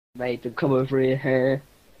Made them come over here,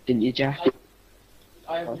 didn't you, Jack?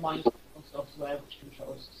 I have reminded myself to where which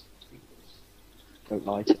controls speakers. Don't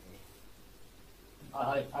lie to me.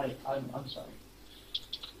 I'm sorry.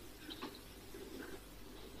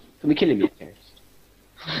 Can we kill him yet, James?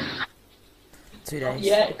 2 days.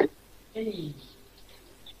 Yeah. Hey.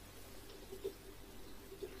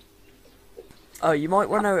 Oh, you might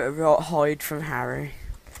want to hide from Harry.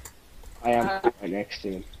 I am right next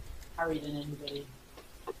to him. Harry than anybody.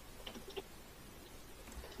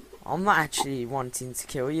 I'm not actually wanting to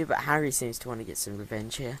kill you, but Harry seems to want to get some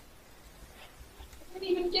revenge here. I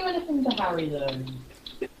didn't even do anything to Harry though.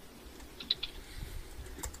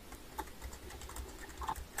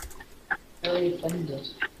 Very offended.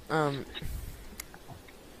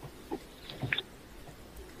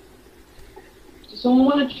 Does someone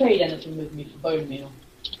want to trade anything with me for bone meal?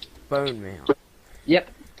 Bone meal. Yep.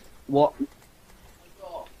 What? I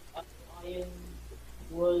got iron,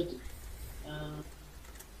 wood,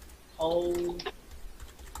 coal.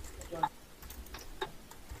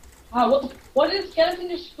 Why did the skeleton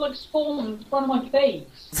just like spawn in front of my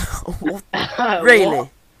face? Really? What?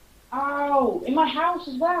 Ow! In my house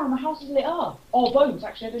as well. My house is lit up. Oh, bones.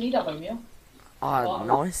 Actually, I don't need that bone meal. Oh,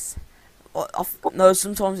 nice. No,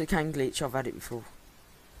 sometimes it can glitch. I've had it before.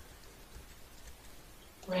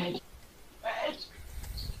 Red. Red.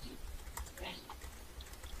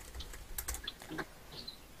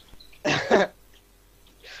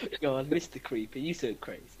 God, Mr. Creeper, you so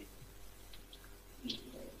crazy.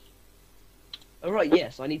 Alright,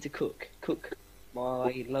 yes, I need to cook. Cook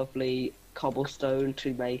my lovely cobblestone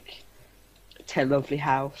to make a lovely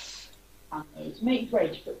house. To make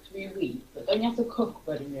bread for 3 weeks, but don't you have to cook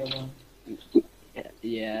bread in real one?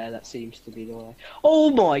 Yeah, that seems to be the way. Oh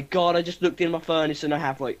my god, I just looked in my furnace and I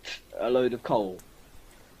have like a load of coal.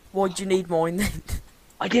 Why'd you need mine then?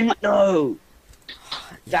 I didn't know!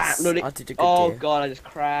 Yes, That, look, I did a good oh deal. god, I just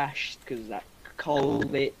crashed because of that coal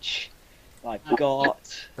glitch I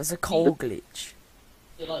got. There's a coal glitch.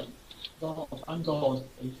 You're like, God, I'm God,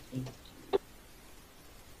 basically.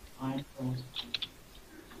 I'm God.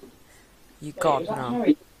 You Wait, got was that now.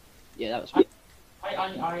 Harry? Yeah, that was me.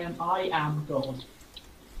 I am God.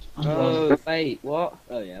 I'm Oh, wait, what?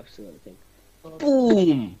 Oh yeah, I've still got the thing. God.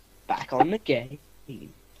 Boom! Back on the game.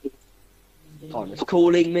 Connor's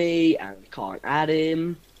calling me and can't add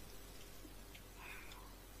him.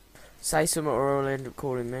 Say something or I'll end up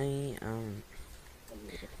calling me.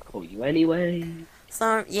 Call you anyway.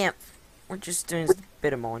 So, yeah. We're just doing a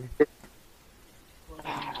bit of mining.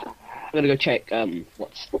 I'm gonna go check,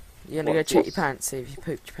 what's... You're gonna go check your pants, see if you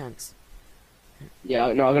pooped your pants.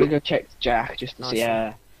 Yeah, no, I'm gonna go check Jack just to Nice see,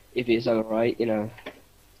 one. if he's alright, you know.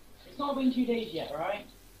 It's not been 2 days yet, right?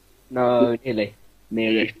 No, nearly.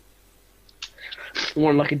 Nearly.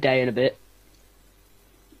 More like a day and a bit.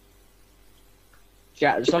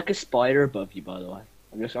 Jack, there's like a spider above you, by the way.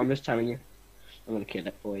 I'm just telling you. I'm gonna kill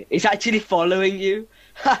it for you. It's actually following you.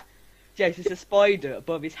 Ha! James, it's a spider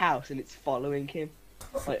above his house and it's following him.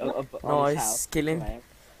 Like on his Nice, house. kill him. Right.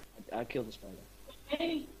 I killed the spider.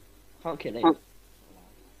 Hey, Can't kill him.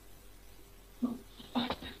 I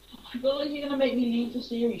feel like you're gonna make me leave the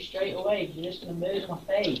series straight away because you're just gonna merge my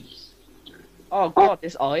face. Oh god,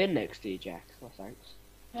 there's iron next to you, Jack. Oh, thanks.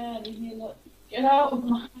 Yeah, leave me alone. Get out of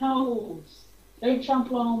my house. Don't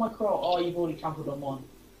trample on all my crop. Oh, you've already trampled on one.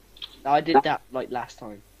 I did that like last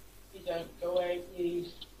time. Please don't. Go away,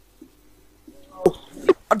 please.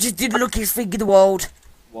 I just did the luckiest thing in the world.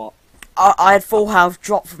 What? I had full health,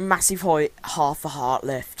 dropped from massive height, half a heart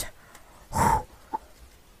left.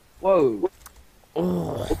 Whoa.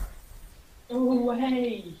 Oh, Go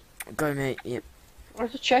away. go mate, yep. I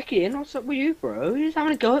was just checking. What's up with you, bro? You're just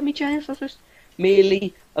having a go at me, James. I was just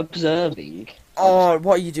merely observing. Oh,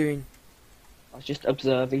 what are you doing? I was just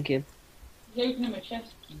observing him. He's opening my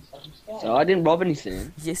chest and stuff. I'm scared. So I didn't rob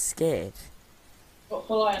anything. You're scared. Got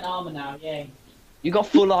full iron armor now. Yay. You got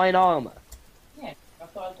full iron armor. Yeah. I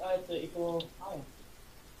thought I had 34 iron.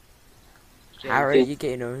 Harry, you're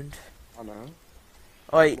getting owned. I know.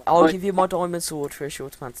 Alright, I'll give you my diamond sword for a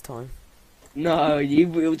short amount of time. No, you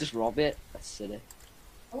will just rob it. That's silly.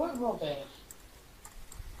 I won't rob it.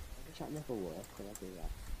 I guess that never work when I do that.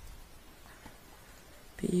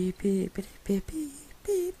 Beep, beep, beep, beep, beep,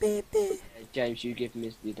 beep, beep, beep. Yeah, James, you give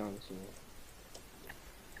me the dinosaur.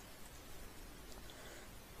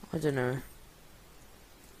 I don't know.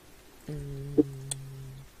 Mm.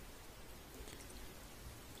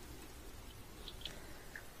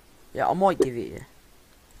 Yeah, I might give it you.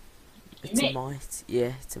 It's a Me? might.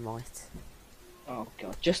 Yeah, it's a might. Oh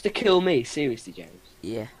god, just to kill me? Seriously, James?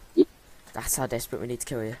 Yeah. That's how desperate we need to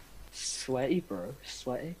kill you. Sweaty, bro.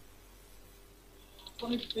 Sweaty.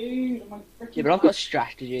 got no food. I'm freaking. Yeah, but I've got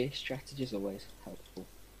strategy. Strategy's always helpful.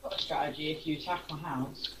 I've got a strategy if you attack my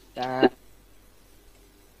house.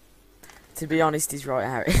 To be honest, he's right,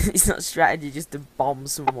 Harry. It's not strategy just to bomb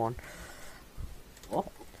someone. What?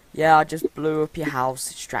 Yeah, I just blew up your house.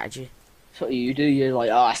 Strategy. That's what you do. You're like,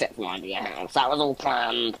 oh, I set fire to your house. That was all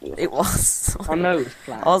planned. It was. I know it was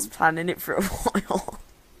planned. I was planning it for a while.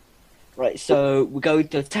 Right, so we go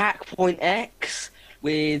to attack point X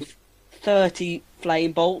with 30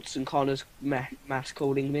 flame bolts, and Connor's mass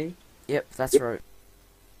calling me. Yep, that's right.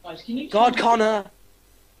 Guys, can you? God, Connor!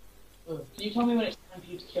 Can you tell me when it's time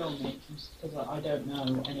for you to kill me? Because I don't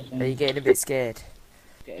know anything. Are you getting a bit scared?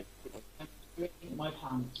 Okay. I'm ripping my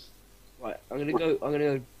pants. Right, I'm gonna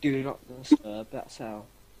go do not disturb, that's how.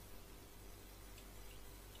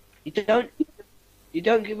 You don't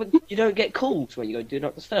get calls when you go do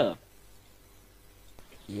not disturb.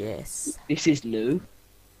 Yes. This is new.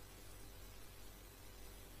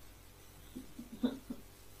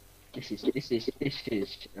 This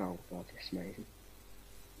is oh god, this is amazing.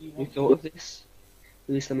 You Who want thought of this?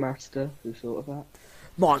 Who's the master? Who thought of that?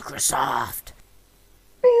 Microsoft.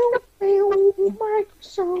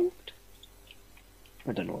 Microsoft.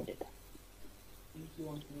 I don't know what I did. you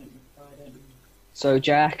want to make me cry, don't you? So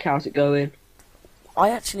Jack, how's it going? I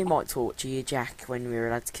actually might torture you, Jack, when we're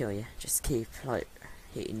allowed to kill you. Just keep, like,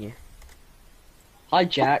 hitting you. Hi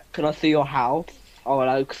Jack, can I see your house? Oh,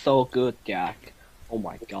 it looks so good, Jack. Oh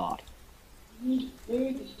my god. Dude,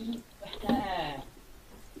 this isn't fair.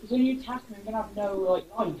 Because when you attack me, I'm gonna have no like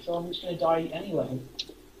life, so I'm just gonna die anyway.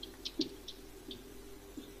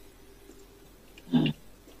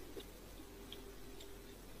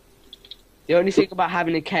 The only thing about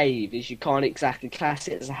having a cave is you can't exactly class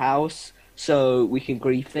it as a house, so we can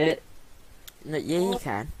grief it. No, yeah, you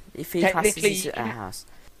can. If he Technically, passes you it at a can. house.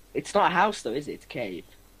 It's not a house though, is it? It's a cave.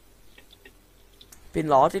 Bin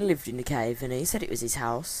Laden lived in the cave and he said it was his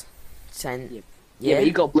house. Saying, Yeah.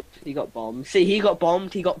 yeah, But he got bombed. See, he got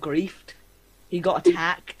bombed, he got griefed, he got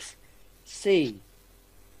attacked. See.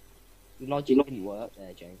 Your logic didn't work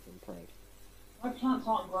there, James, I'm afraid. My plants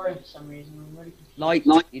aren't growing for some reason. I'm really confused.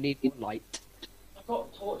 Light, you need more light. I've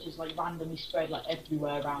got torches like randomly spread like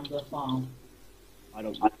everywhere around the farm. I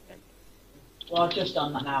don't want them. Well, I've just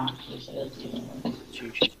done that now actually, so that's the other one.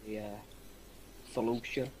 Choose the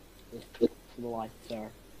solution. The light there.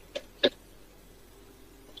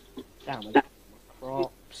 Damn, I got my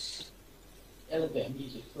crops. The other bit of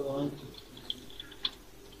music for the line.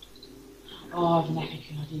 Oh, I've never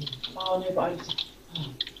good idea. Oh no, but I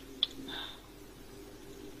need to...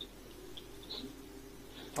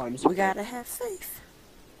 Times we gotta have faith.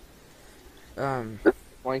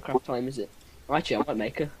 Minecraft time is it? Actually, I might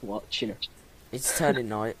make a watch, you know. It's turning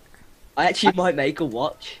night. I actually might make a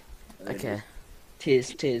watch. Okay.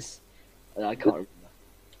 Tis. I can't remember.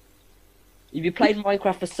 You've been playing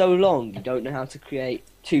Minecraft for so long, you don't know how to create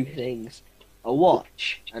two things. A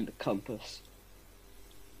watch and a compass.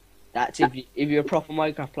 That's if you're a proper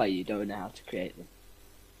Minecraft player, you don't know how to create them.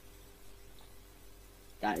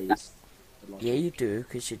 That is the logic. Yeah, you do,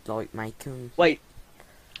 because you'd like make them. Wait.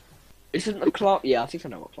 Isn't a clock? Yeah, I think I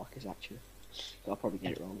know what clock is actually. But I'll probably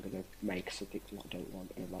get it wrong. I'm gonna make something that I don't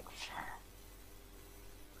want. And I'm like,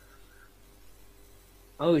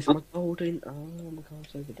 oh, is my golden? Oh my god,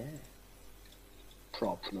 it's over there.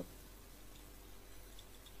 Problem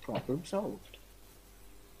solved.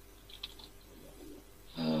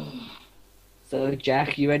 So,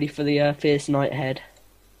 Jack, you ready for the fierce night ahead?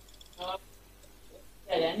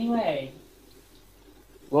 Dead anyway.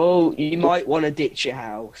 Well, you might want to ditch your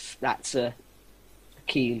house. That's a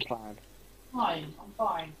keen plan. Fine, I'm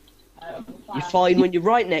fine. You're fine when you're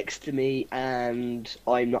right next to me, and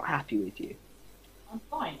I'm not happy with you. I'm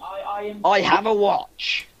fine. I am. I have a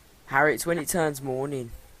watch. Harry, it's when it turns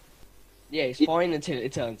morning. Yeah, it's fine until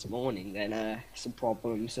it turns morning. Then some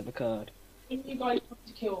problems have occurred. If you guys want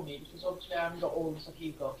to kill me, because obviously I haven't got all the stuff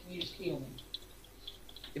you've got, can you just kill me?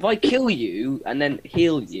 If I kill you and then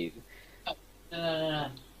heal you, No.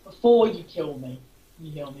 Before you kill me, can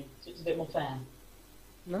you heal me? So it's a bit more fair.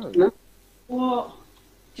 no, What?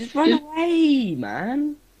 just run away,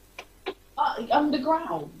 man.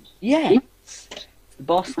 Underground? Yeah, it's the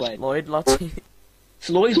boss way. Lloyd logic. It's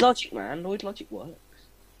Lloyd logic, man. Lloyd logic works.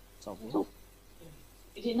 It's obvious.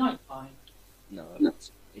 Is it night time? No,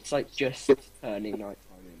 it's like just turning night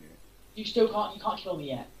time in it. You still can't. You can't kill me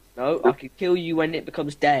yet. No, I can kill you when it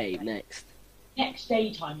becomes day next. Next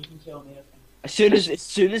daytime you can kill me. Okay. As soon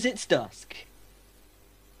as it's dusk.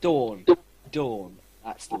 Dawn.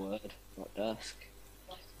 That's the word, not dusk.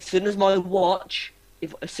 As soon as my watch,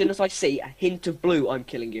 as soon as I see a hint of blue, I'm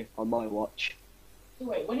killing you on my watch. So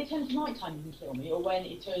wait, when it turns night time, you can kill me, or when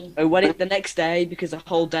it turns? Oh, when it the next day, because the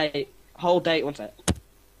whole day, one sec.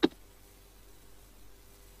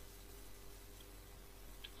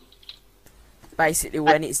 Basically,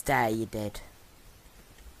 when it's day, you're dead.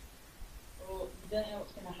 Well, you don't know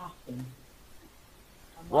what's gonna happen.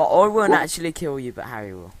 Well, I won't actually kill you, but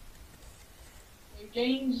Harry will. So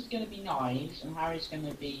James is gonna be nice, and Harry's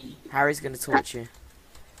gonna be. Harry's gonna torture you.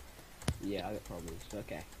 Yeah, I got problems.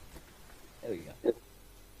 Okay. There we go.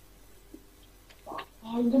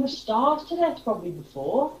 Oh, I'm gonna starve to death probably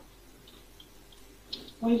before.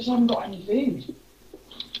 I just haven't got any food.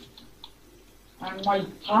 And my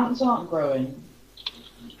plants aren't growing.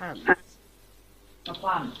 My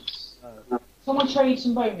plants. Someone trade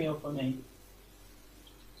some bone meal for me.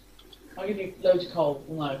 I'll give you loads of coal.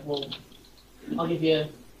 Well, no, well, I'll give you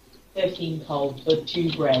 13 coal for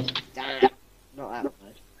 2 bread. Damn. Not that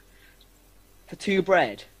bad. For 2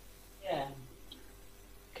 bread? Yeah.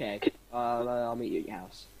 Okay, I'll meet you at your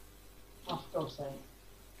house. Oh, for God's sake.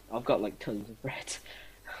 I've got like tons of bread.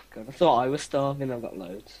 Oh, God, I thought I was starving, I've got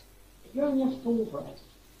loads. If you only have 4 bread.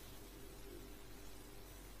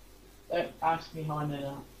 Don't ask me how I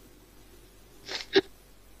know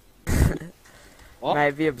that. What?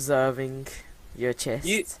 Maybe observing your chest.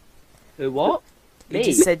 You- Who, what? You Me?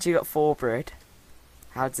 just said you got 4 bread.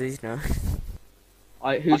 How do you know?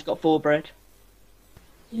 Who's got 4 bread?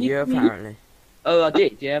 You apparently. Oh, I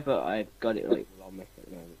did, yeah, but I got it like on me at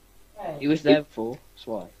the moment. Hey, He was there before, that's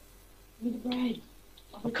why. give me the bread.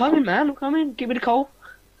 I'm coming, man, I'm coming. Give me the coal.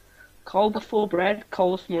 Coal before bread.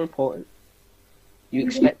 Coal's more important. You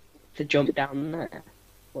expect to jump down there?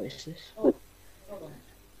 What is this? Hold on.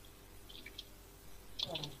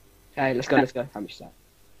 Oh. Okay, let's go. How much is that?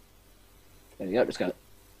 There we go, let's go.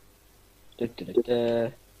 Da-da-da-da.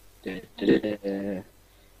 Da-da-da-da.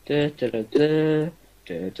 Da-da-da-da.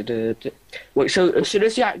 Da-da-da-da. Wait, so as soon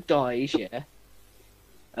as Jack dies, yeah,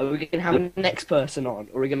 are we gonna have the next person on,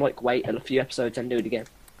 or are we gonna like wait a few episodes and do it again?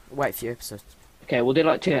 Wait a few episodes. Okay, we'll do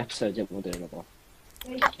like 2 episodes and we'll do another one.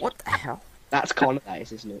 What the hell? That's Connor, that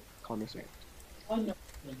is, isn't it? Connor's it. I'm not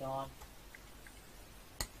gonna die.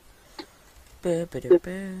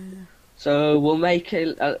 Ba-ba-da-ba. So we'll make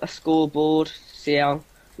a scoreboard, see how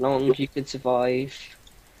long you can survive.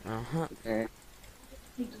 Uh-huh.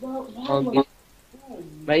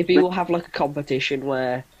 Maybe we'll have like a competition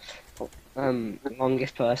where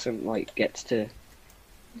longest person like gets to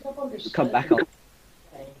come back on.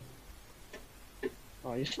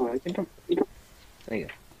 Oh, just there you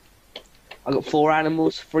go. I got 4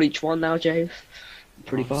 animals for each one now, James.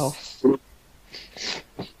 Pretty Nice. fast.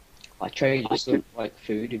 I trade you some like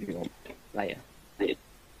food if you want later.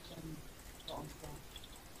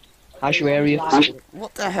 How's your area?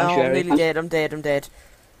 What the hell? sure I'm nearly dead. I'm dead.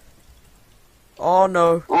 Oh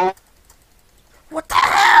no. What the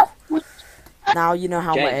hell? Now you know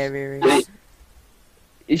how my James. area is.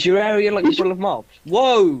 Is your area like full of mobs?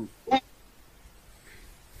 Whoa!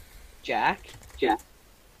 Jack? Yeah,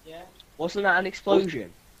 Wasn't that an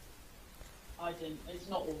explosion? I didn't. It's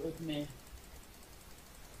not all with me.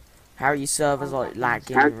 How your server's like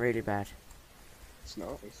lagging really bad. It's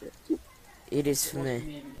not, is it? It is for It was me. for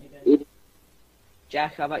me a minute ago.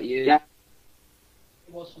 Jack, how about you? It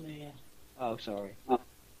was for me, yeah. Oh, sorry. You can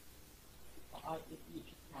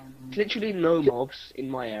carry on. There's literally no mobs in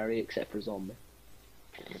my area except for a zombie.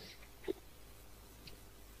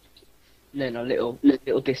 And then a little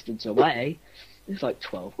distance away, there's like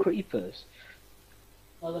 12 creepers.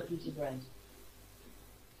 Another piece of bread.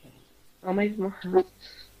 Okay. I made my house.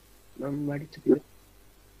 I'm ready to be.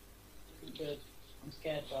 Good. I'm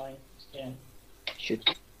scared, guy. I'm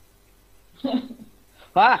Should.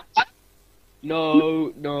 Ah!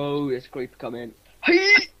 No, there's a creeper coming.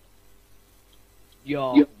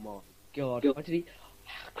 Yo, my god. Why did he...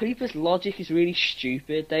 Creeper's logic is really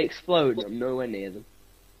stupid. They explode and I'm nowhere near them.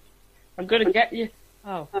 I'm gonna get you.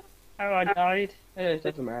 Oh, I died. It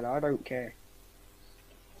doesn't matter, I don't care.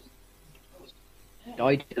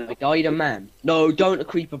 I died a man. No, don't a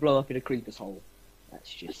creeper blow up in a creeper's hole.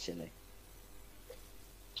 That's just silly.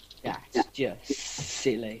 That's just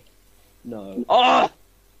silly. No. Oh!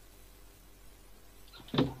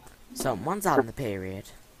 Someone's on the period.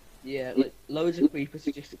 Yeah, like, loads of creepers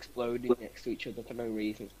are just exploding next to each other for no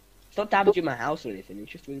reason. It's not damaging my house or anything,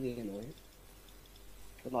 it's just really annoying.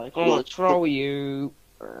 They're like, oh, let's throw you.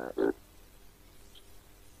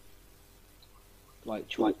 Like,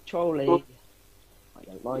 trolley. I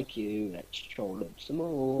don't like you, let's troll them some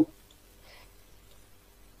more.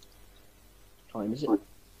 Time is it? On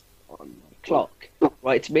my clock.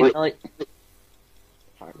 Right, it's midnight.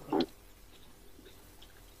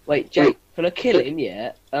 Wait, Jake, Can I kill him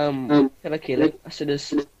yet? Can I kill him as soon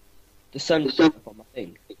as the sun comes up on my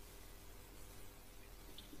thing?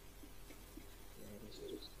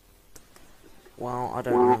 Well, I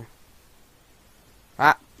don't know.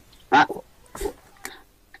 Ah!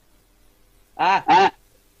 Ah!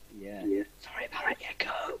 Yeah. Sorry about it, yeah,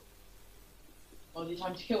 go! Oh, is it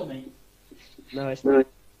time to kill me? No, it's not.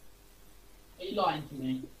 Are you lying to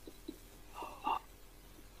me?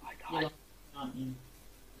 You're lying, aren't you?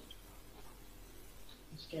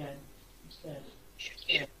 I'm scared.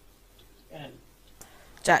 Scared.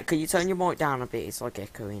 Jack, could you turn your mic down a bit? It's like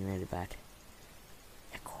echoing really bad.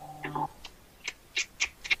 I'll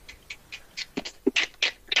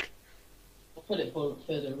put it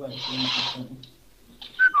further away. So you don't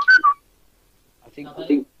I think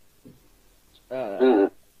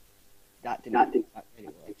That that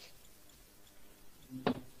really works.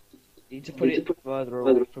 You need to put it further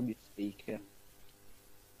away from your speaker.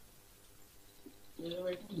 further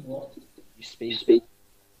away from what? Your speaker,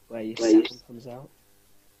 where your sound comes out.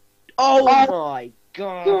 Oh my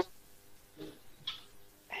god!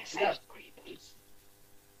 These creepers.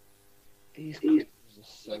 These creepers are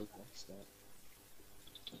so messed up.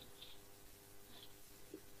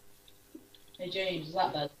 Hey James, is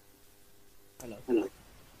that bad? Hello.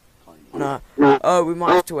 No. Oh, we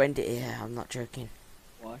might have to end it here. I'm not joking.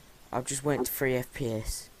 Why? I've just went to 3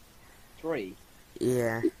 FPS. 3?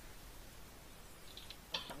 Yeah.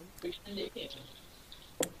 We can end it here.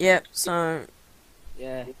 Yep, so,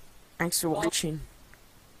 Yeah. thanks for watching.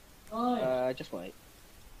 Bye. Just wait.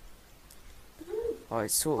 Oh,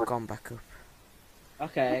 it's sort of gone back up.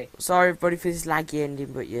 Okay. Sorry everybody for this laggy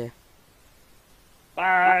ending, but yeah.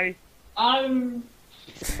 Bye!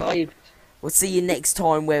 Bye. We'll see you next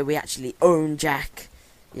time where we actually own Jack.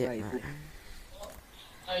 Yeah. Right. Right.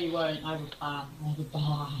 No, you won't. I have a plan. I have a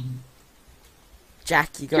plan.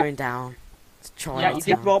 Jack, you're going down. To try Jack, you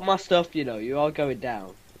did rob my stuff, you know. You are going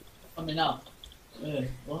down. Coming up.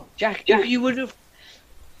 What? Jack, if you would have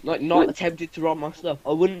not attempted to rob my stuff,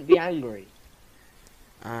 I wouldn't be angry.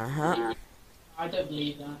 Uh-huh. I don't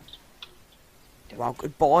believe that. Well,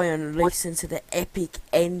 goodbye and listen to the epic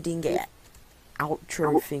ending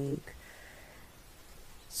outro thing.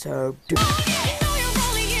 So,